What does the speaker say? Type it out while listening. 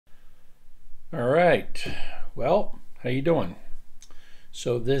All right, well, how you doing?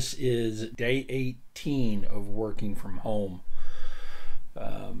 So this is day 18 of working from home.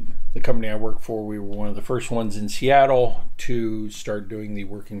 The company I work for, we were one of the first ones in Seattle to start doing the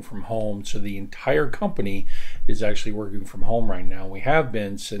working from home. So the entire company is actually working from home right now. We have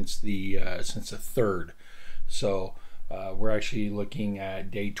been since the 3rd. So we're actually looking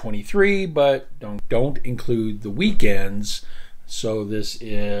at day 23, but don't include the weekends. So this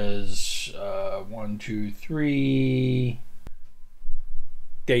is 1, 2, 3,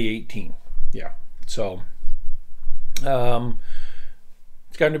 day 18. Yeah. So it's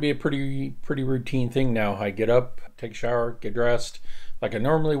gotten to be a pretty routine thing now. I get up, take a shower, get dressed like I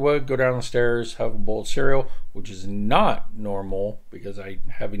normally would, go down the stairs, have a bowl of cereal, which is not normal because I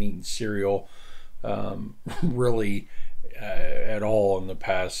haven't eaten cereal really at all in the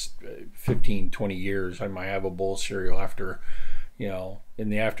past 15-20 years. I might have a bowl of cereal after, in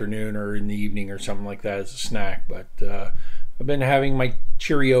the afternoon or in the evening or something like that as a snack, but I've been having my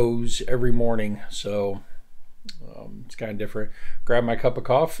Cheerios every morning, so it's kind of different. Grab my cup of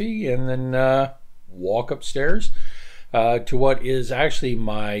coffee and then walk upstairs to what is actually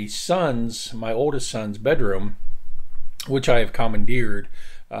my oldest son's bedroom, which I have commandeered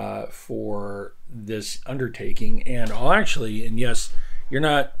for this undertaking. And and yes, you're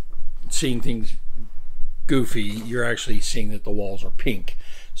not seeing things goofy, you're actually seeing that the walls are pink.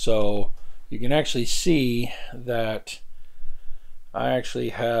 So you can actually see that I actually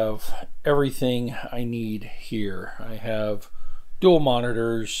have everything I need here. I have dual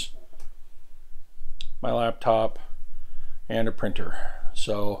monitors, my laptop, and a printer.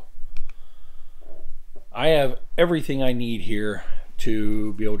 So I have everything I need here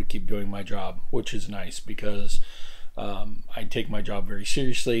to be able to keep doing my job, which is nice because I take my job very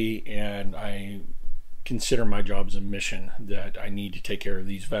seriously, and I consider my job as a mission that I need to take care of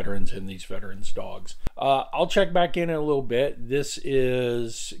these veterans and these veterans' dogs. I'll check back in a little bit. This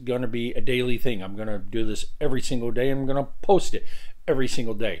is going to be a daily thing. I'm going to do this every single day. I'm going to post it every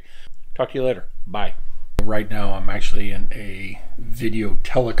single day. Talk to you later. Bye. Right now I'm actually in a video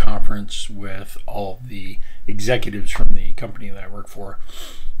teleconference with all the executives from the company that I work for.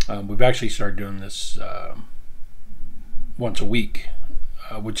 We've actually started doing this once a week,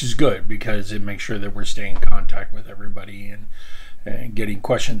 which is good because it makes sure that we're staying in contact with everybody and getting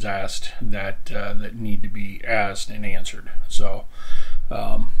questions asked that need to be asked and answered. So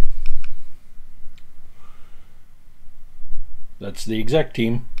that's the exec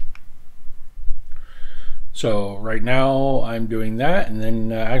team. So right now I'm doing that, and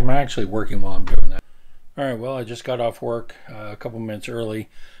then I'm actually working while I'm doing that. All right, well, I just got off work a couple minutes early.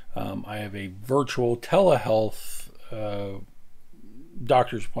 I have a virtual telehealth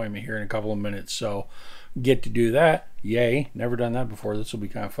doctor's appointment here in a couple of minutes, so get to do that. Yay, never done that before. This will be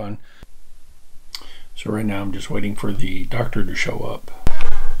kind of fun. So right now I'm just waiting for the doctor to show up.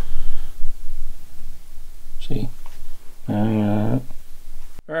 See? All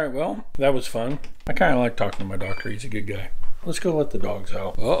right, well, that was fun. I kind of like talking to my doctor. He's a good guy. Let's go let the dogs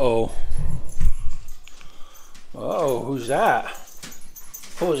out. Uh-oh. Uh-oh, who's that?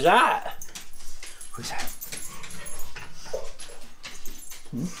 Who's that? Who's that?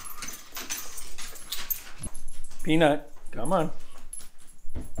 Peanut, come on.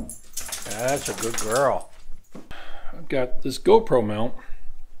 That's a good girl. I've got this GoPro mount,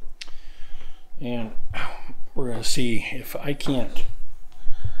 and we're going to see if I can't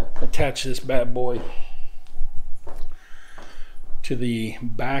attach this bad boy to the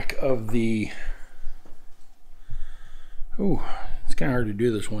back of the... Ooh, it's kind of hard to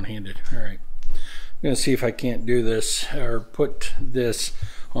do this one-handed. All right. I'm going to see if I can't do this or put this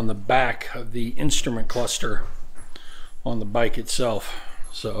on the back of the instrument cluster on the bike itself.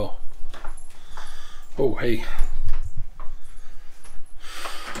 So, oh, hey.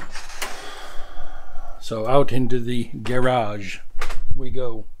 So out into the garage we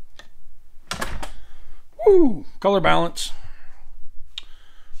go. Woo! Color balance.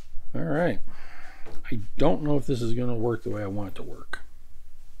 All right. I don't know if this is going to work the way I want it to work.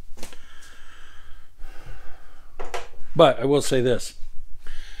 But I will say this.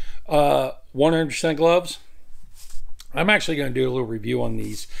 100% gloves. I'm actually going to do a little review on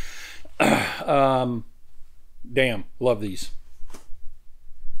these. Damn, love these.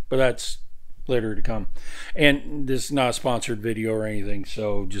 But that's later to come. And this is not a sponsored video or anything,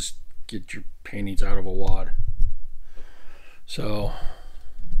 so just get your panties out of a wad. So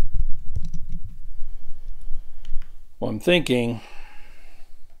what I'm thinking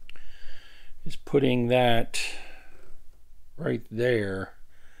is putting that right there,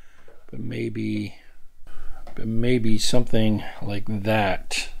 but maybe something like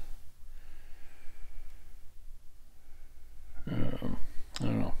that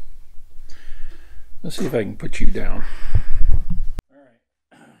Let's see if I can put you down. All right.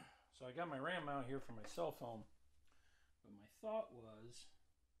 So I got my RAM out here for my cell phone. But my thought was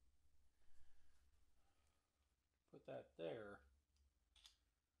put that there.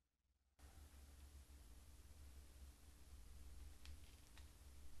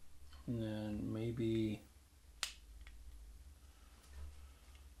 And then maybe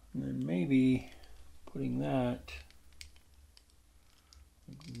putting that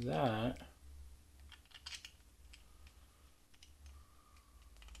like that.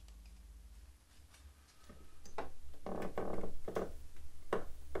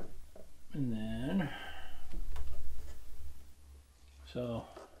 And then, so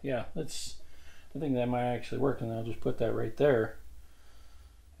yeah, I think that might actually work, and I'll just put that right there.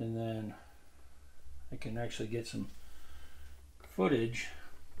 And then I can actually get some footage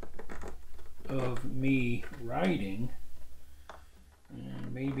of me riding,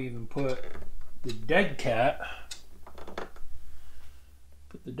 and maybe even put the dead cat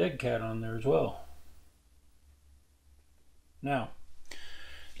on there as well. Now,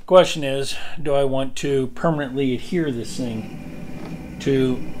 the question is, do I want to permanently adhere this thing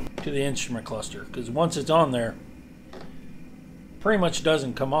to the instrument cluster? Because once it's on there, pretty much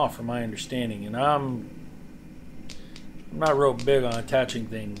doesn't come off from my understanding, and I'm not real big on attaching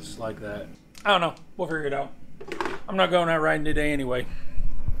things like that. I don't know, we'll figure it out. I'm not going out riding today anyway,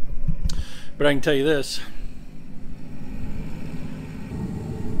 but I can tell you this: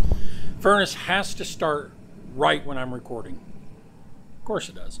 furnace has to start right when I'm recording. Of course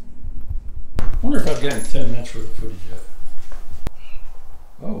it does. I wonder if I've got 10 minutes for the footage yet.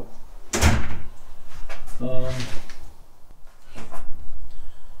 Oh. I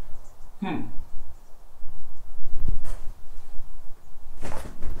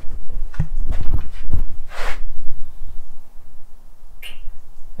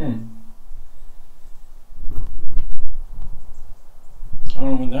don't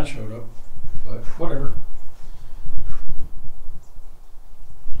know when that showed up, but whatever.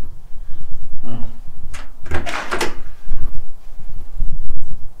 Oh.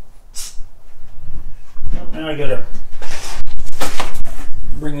 Nope, now I gotta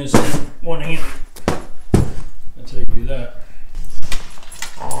bring this in one hand. That's how you do that.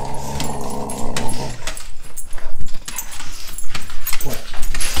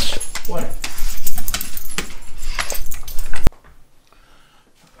 What?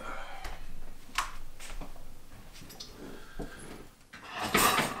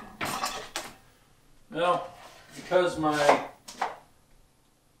 Well, because my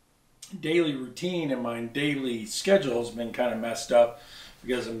daily routine and my daily schedule has been kind of messed up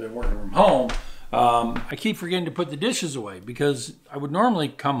because I've been working from home, I keep forgetting to put the dishes away, because I would normally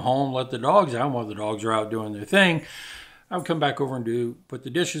come home, let the dogs out while the dogs are out doing their thing. I would come back over and put the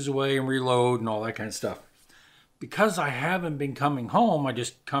dishes away and reload and all that kind of stuff. Because I haven't been coming home, I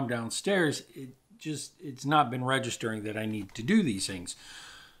just come downstairs. It's not been registering that I need to do these things.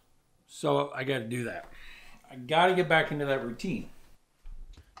 So I got to do that. I got to get back into that routine.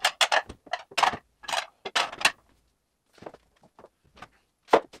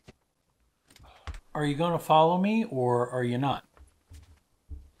 Are you going to follow me, or are you not?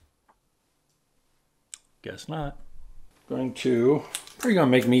 Guess not. Probably gonna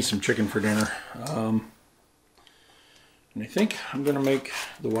make me some chicken for dinner. And I think I'm gonna make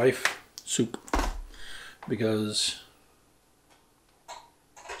the wife soup, because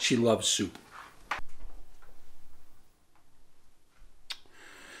she loves soup.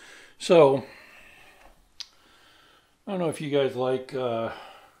 So I don't know if you guys like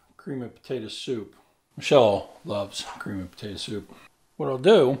cream of potato soup. Michelle loves cream of potato soup. What I'll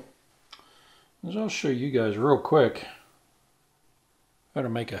do is I'll show you guys real quick how to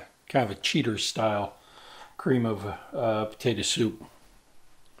make a kind of a cheater style cream of potato soup.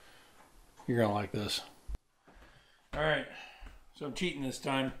 You're gonna like this. All right, so I'm cheating this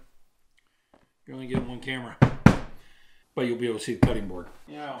time. You're only getting one camera, but you'll be able to see the cutting board.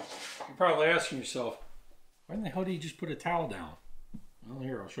 Now, you're probably asking yourself, why in the hell did you just put a towel down? Well,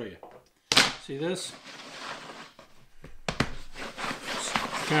 here, I'll show you. See this?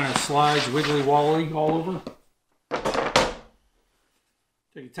 Kind of slides wiggly wobbly all over.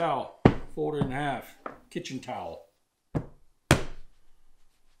 Take a towel, fold it in half, kitchen towel.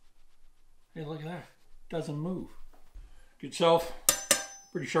 Hey, look at that. Doesn't move. Get yourself a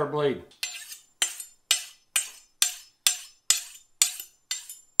pretty sharp blade.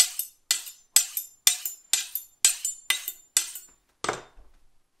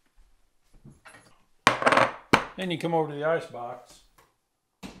 Then you come over to the ice box,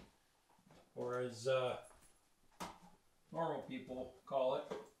 or as normal people call it,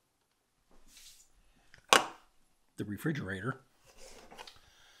 the refrigerator.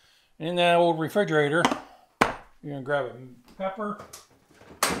 In that old refrigerator, you're gonna grab a pepper,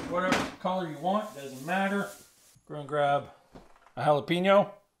 whatever color you want, doesn't matter. We're gonna grab a jalapeno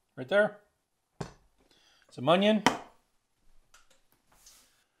right there, some onion.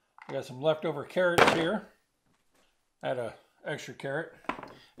 I got some leftover carrots here. I had an extra carrot.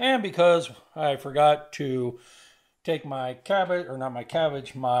 And because I forgot to take my cabbage, or not my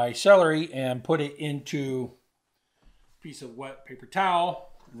cabbage, my celery, and put it into a piece of wet paper towel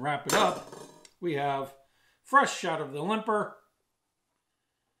and wrap it up, we have fresh out of the limper.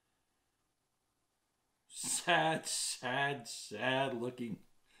 Sad, sad, sad looking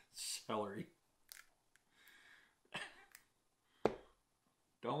celery.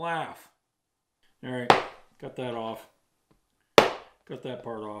 Don't laugh. All right, got that off. Cut that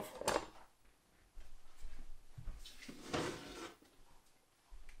part off.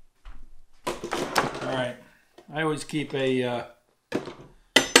 All right, I always keep a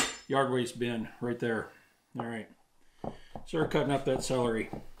yard waste bin right there. All right, start cutting up that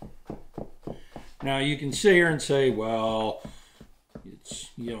celery. Now you can sit here and say, well, it's,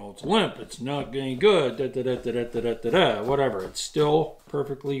 you know, it's limp, it's not any good, whatever. It's still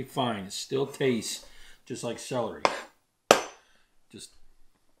perfectly fine. It still tastes just like celery. Just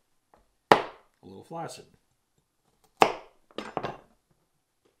a little flaccid.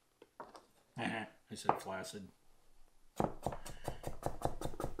 I said flaccid.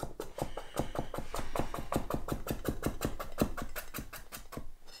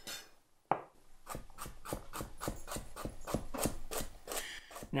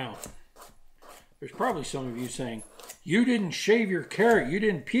 Now, there's probably some of you saying, you didn't shave your carrot, you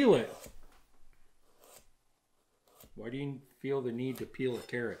didn't peel it. Why do you feel the need to peel a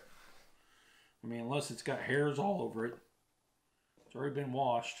carrot? I mean, unless it's got hairs all over it. It's already been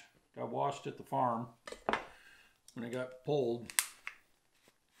washed. Got washed at the farm when it got pulled.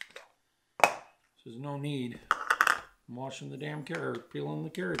 So there's no need. I'm washing the damn carrot, peeling the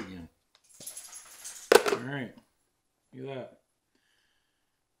carrot again. Alright, look at that.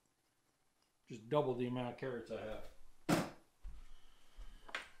 Just double the amount of carrots I have.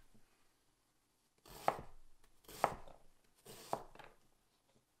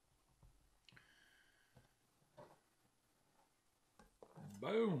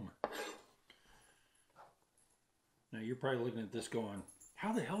 Boom. Now you're probably looking at this going,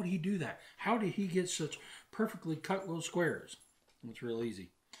 how the hell did he do that? How did he get such perfectly cut little squares? It's real easy.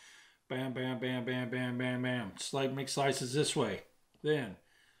 Bam, bam, bam, bam, bam, bam, bam. Make slices this way. Then,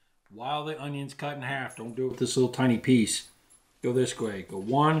 while the onion's cut in half, don't do it with this little tiny piece. Go this way. Go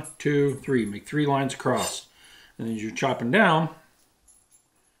 1, 2, 3. Make 3 lines across. And then as you're chopping down,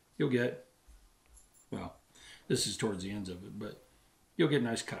 you'll get, well, this is towards the ends of it, but you'll get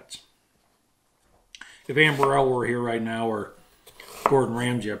nice cuts. If Amber L were here right now, or Gordon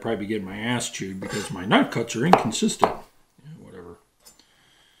Ramsay, I'd probably be getting my ass chewed because my knife cuts are inconsistent. Yeah, whatever.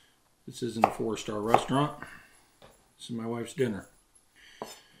 This isn't a 4-star restaurant. This is my wife's dinner.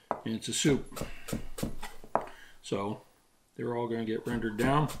 And it's a soup. So they're all going to get rendered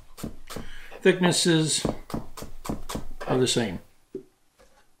down. Thicknesses are the same.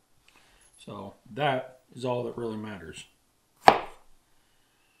 So that is all that really matters.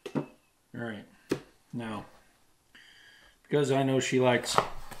 Alright, now, because I know she likes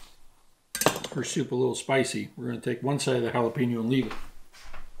her soup a little spicy, we're going to take one side of the jalapeno and leave it.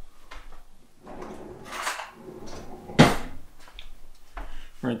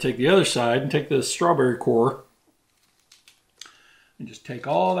 We're going to take the other side and take the strawberry core and just take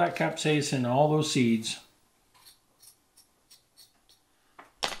all that capsaicin and all those seeds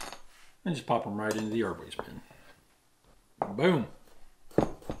and just pop them right into the yard waste bin. Boom.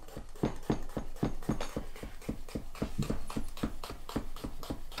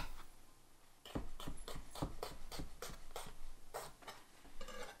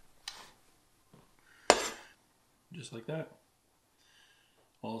 Just like that.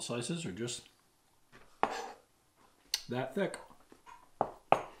 All the slices are just that thick.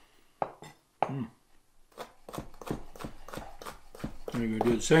 And you're going to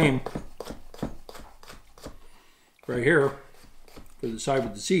do the same right here for the side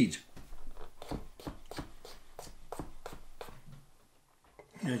with the seeds.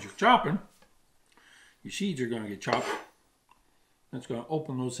 As you're chopping, your seeds are going to get chopped. That's going to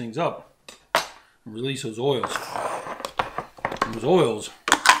open those things up and release those oils. And those oils,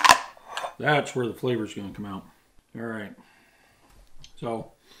 that's where the flavor is going to come out. All right.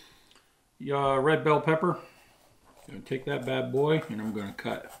 So, red bell pepper. I'm going to take that bad boy and I'm going to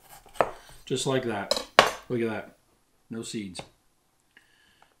cut just like that. Look at that. No seeds.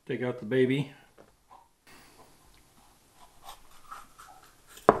 Take out the baby.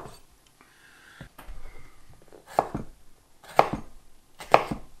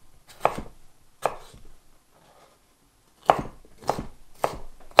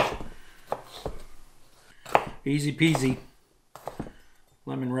 Easy peasy.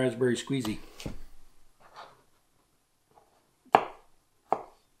 Lemon raspberry squeezy. All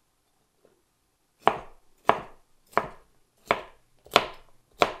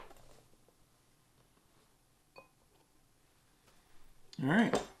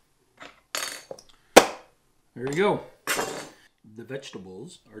right. There you go. The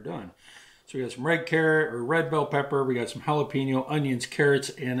vegetables are done. So we got some red carrot or red bell pepper. We got some jalapeno, onions, carrots,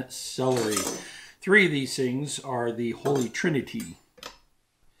 and celery. 3 of these things are the Holy Trinity.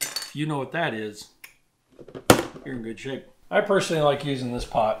 If you know what that is, you're in good shape. I personally like using this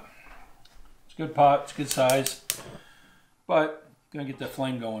pot. It's a good pot, it's a good size, but gonna get that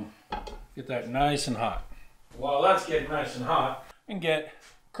flame going. Get that nice and hot. While that's getting nice and hot, and get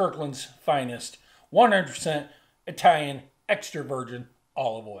Kirkland's finest 100% Italian extra virgin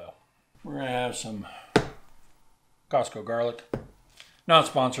olive oil. We're gonna have some Costco garlic, not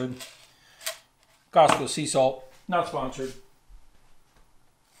sponsored. Costco sea salt, not sponsored.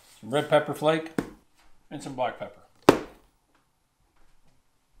 Some red pepper flake and some black pepper.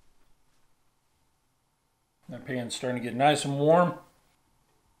 That pan's starting to get nice and warm.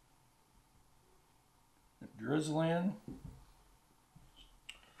 Drizzle in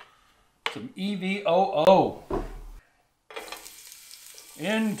some EVOO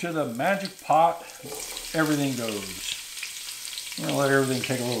into the magic pot. Everything goes. I'm gonna let everything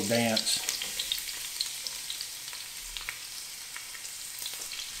take a little dance.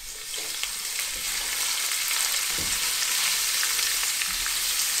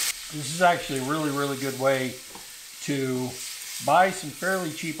 This is actually a really, really good way to buy some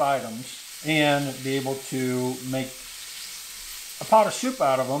fairly cheap items and be able to make a pot of soup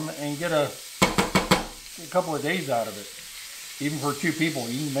out of them and get a couple of days out of it. Even for 2 people,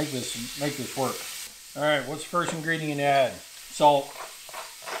 you can make this work. All right, what's the first ingredient to add? Salt.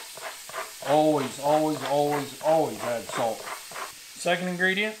 Always, always, always, always add salt. Second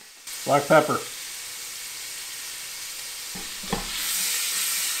ingredient, black pepper.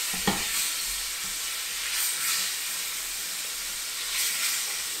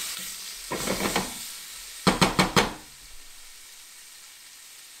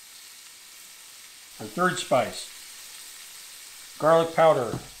 Our third spice, garlic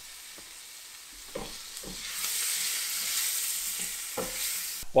powder.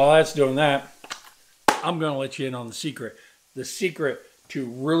 While that's doing that, I'm going to let you in on the secret. The secret to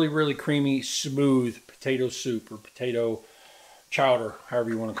really, really creamy, smooth potato soup or potato chowder, however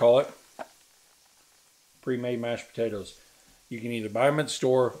you want to call it. Pre-made mashed potatoes. You can either buy them at the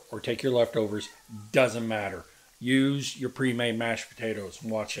store or take your leftovers. Doesn't matter. Use your pre-made mashed potatoes.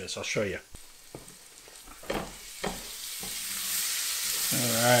 Watch this. I'll show you.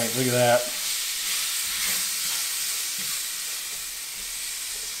 All right, look at that.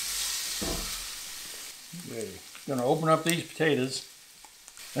 Okay, gonna open up these potatoes,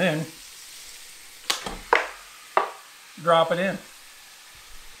 then drop it in.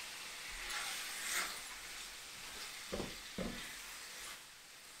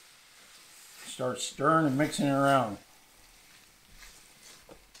 Start stirring and mixing it around.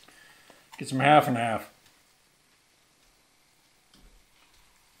 Get some half and half.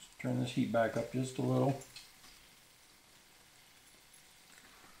 Turn this heat back up just a little.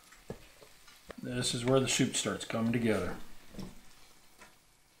 This is where the soup starts coming together.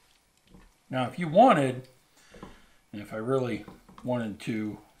 Now, if you wanted, and if I really wanted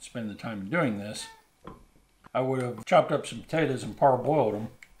to spend the time doing this, I would have chopped up some potatoes and parboiled them,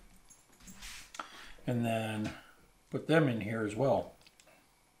 and then put them in here as well.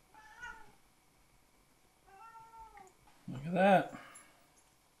 Look at that.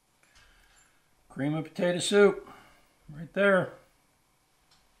 Cream of potato soup, right there.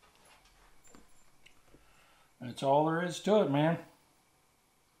 That's all there is to it, man.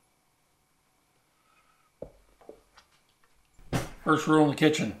 First rule in the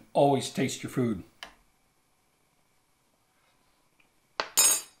kitchen, always taste your food.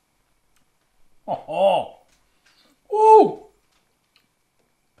 Oh, oh,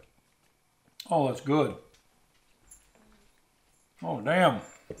 oh, that's good. Oh, damn.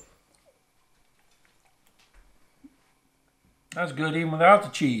 That's good even without the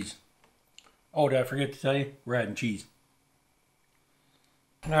cheese. Oh, did I forget to tell you? We're adding cheese.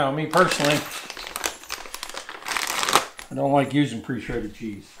 Now, me personally, I don't like using pre-shredded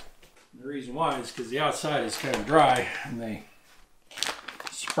cheese. The reason why is because the outside is kind of dry and they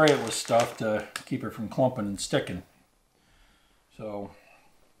spray it with stuff to keep it from clumping and sticking. So,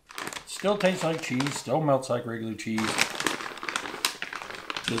 it still tastes like cheese, still melts like regular cheese.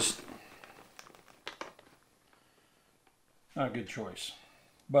 Just not a good choice.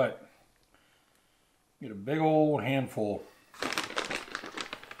 But Get a big old handful.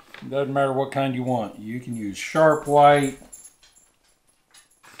 Doesn't matter what kind you want. You can use sharp white,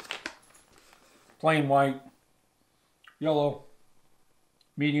 plain white, yellow,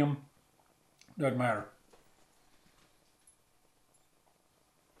 medium, doesn't matter.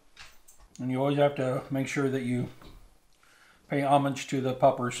 And you always have to make sure that you pay homage to the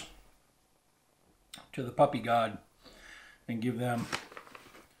puppers, to the puppy god, and give them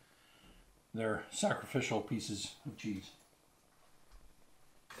their sacrificial pieces of cheese.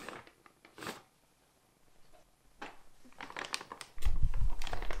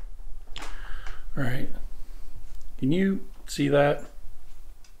 All right, can you see that?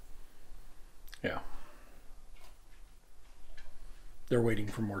 Yeah. They're waiting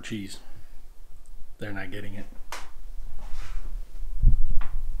for more cheese. They're not getting it.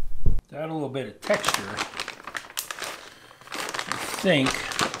 To add a little bit of texture, I think,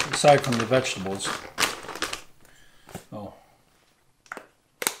 aside from the vegetables, oh,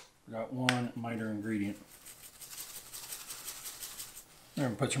 forgot one minor ingredient. I'm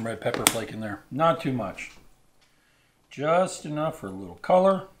going to put some red pepper flake in there. Not too much. Just enough for a little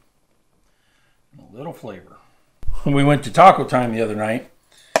color and a little flavor. We went to Taco Time the other night,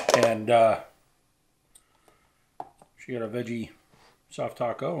 and she got a veggie soft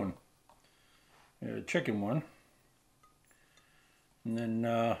taco and a chicken one. And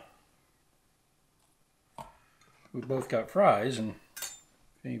then we both got fries, and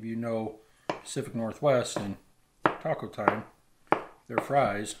if any of you know Pacific Northwest and Taco Time, their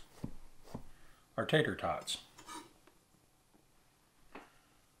fries are tater tots.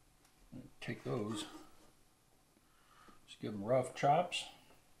 Take those, just give them rough chops,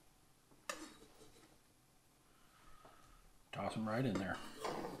 toss them right in there.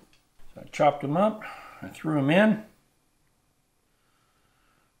 So I chopped them up, I threw them in.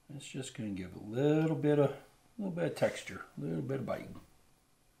 It's just going to give a little bit of texture, a little bit of bite.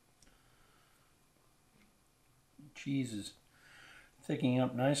 Cheese is thickening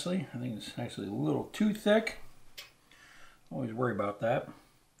up nicely. I think it's actually a little too thick. Always worry about that.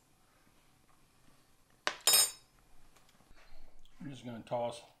 I'm just going to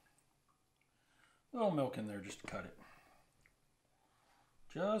toss a little milk in there just to cut it.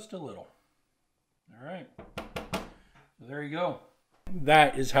 Just a little. All right. So there you go.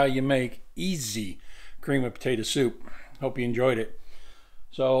 That is how you make easy cream of potato soup. Hope you enjoyed it.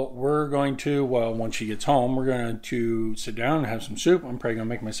 So we're going to, well, once she gets home, we're going to sit down and have some soup. I'm probably going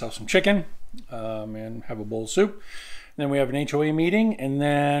to make myself some chicken and have a bowl of soup. And then we have an HOA meeting, and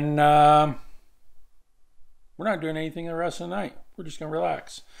then we're not doing anything the rest of the night. We're just going to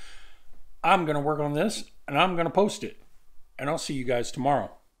relax. I'm going to work on this, and I'm going to post it. And I'll see you guys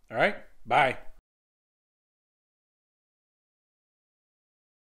tomorrow. All right? Bye.